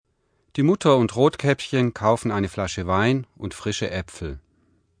Die Mutter und Rotkäppchen kaufen eine Flasche Wein und frische Äpfel.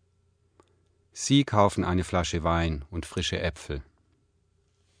 Sie kaufen eine Flasche Wein und frische Äpfel.